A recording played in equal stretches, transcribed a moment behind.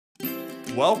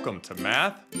Welcome to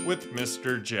Math with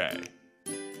Mr. J.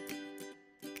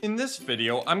 In this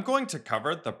video, I'm going to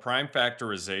cover the prime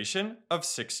factorization of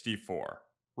 64.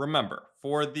 Remember,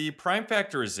 for the prime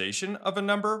factorization of a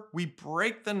number, we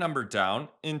break the number down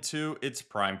into its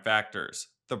prime factors,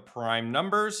 the prime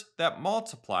numbers that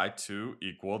multiply to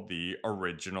equal the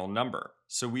original number.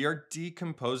 So we are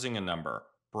decomposing a number,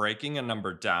 breaking a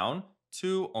number down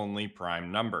to only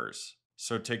prime numbers.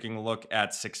 So taking a look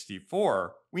at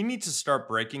 64, we need to start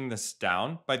breaking this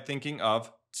down by thinking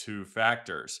of two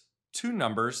factors, two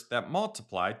numbers that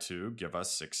multiply to give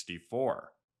us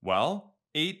 64. Well,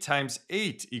 8 times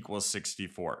 8 equals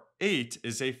 64. 8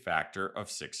 is a factor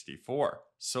of 64.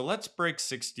 So let's break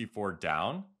 64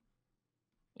 down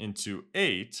into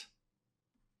 8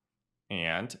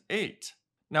 and 8.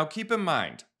 Now keep in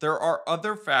mind, there are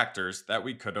other factors that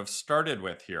we could have started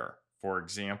with here. For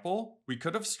example, we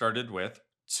could have started with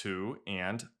 2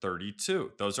 and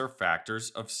 32. Those are factors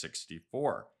of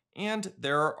 64. And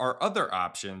there are other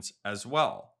options as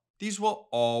well. These will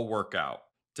all work out.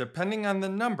 Depending on the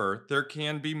number, there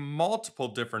can be multiple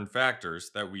different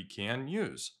factors that we can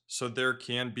use. So there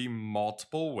can be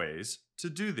multiple ways to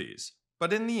do these.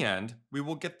 But in the end, we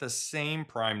will get the same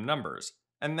prime numbers.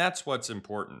 And that's what's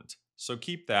important. So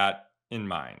keep that in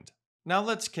mind. Now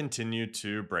let's continue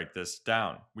to break this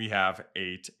down. We have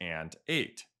 8 and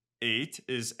 8. 8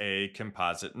 is a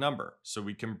composite number, so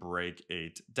we can break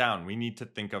 8 down. We need to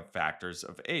think of factors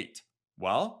of 8.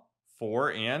 Well,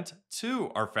 4 and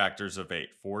 2 are factors of 8.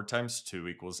 4 times 2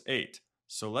 equals 8.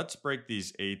 So let's break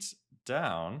these 8s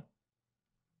down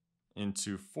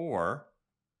into 4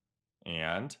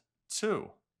 and 2.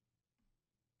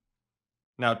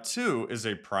 Now 2 is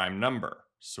a prime number,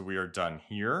 so we are done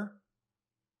here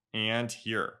and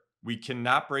here. We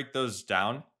cannot break those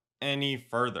down any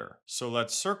further. So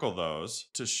let's circle those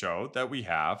to show that we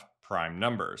have prime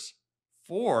numbers.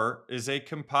 4 is a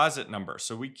composite number,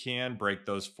 so we can break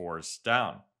those 4s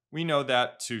down. We know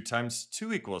that 2 times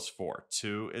 2 equals 4.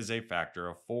 2 is a factor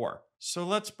of 4. So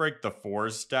let's break the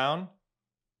 4s down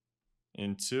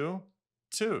into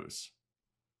 2s.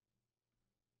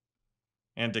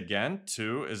 And again,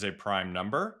 2 is a prime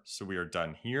number, so we are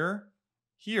done here,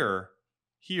 here,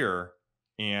 here,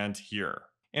 and here.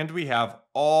 And we have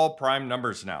all prime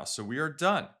numbers now, so we are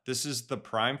done. This is the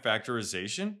prime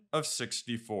factorization of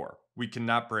 64. We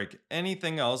cannot break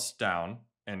anything else down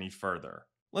any further.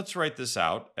 Let's write this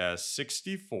out as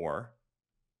 64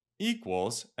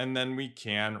 equals, and then we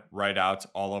can write out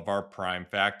all of our prime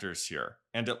factors here.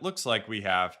 And it looks like we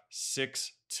have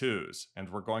 6 2's, and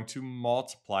we're going to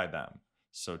multiply them.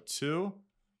 So 2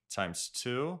 times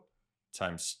 2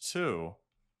 times 2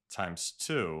 times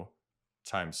 2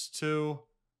 times 2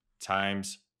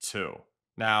 times 2.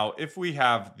 Now, if we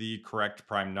have the correct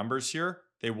prime numbers here,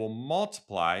 they will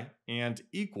multiply and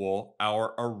equal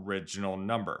our original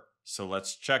number. So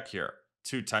let's check here.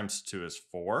 2 times 2 is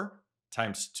 4,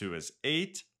 times 2 is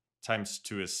 8, times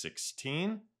 2 is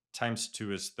 16, times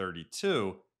 2 is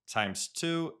 32, times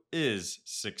 2 is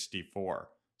 64.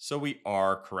 So we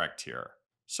are correct here.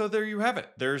 So there you have it.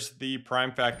 There's the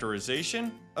prime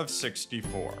factorization of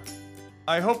 64.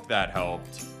 I hope that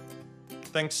helped.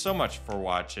 Thanks so much for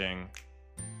watching.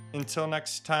 Until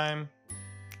next time,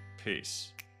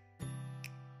 peace.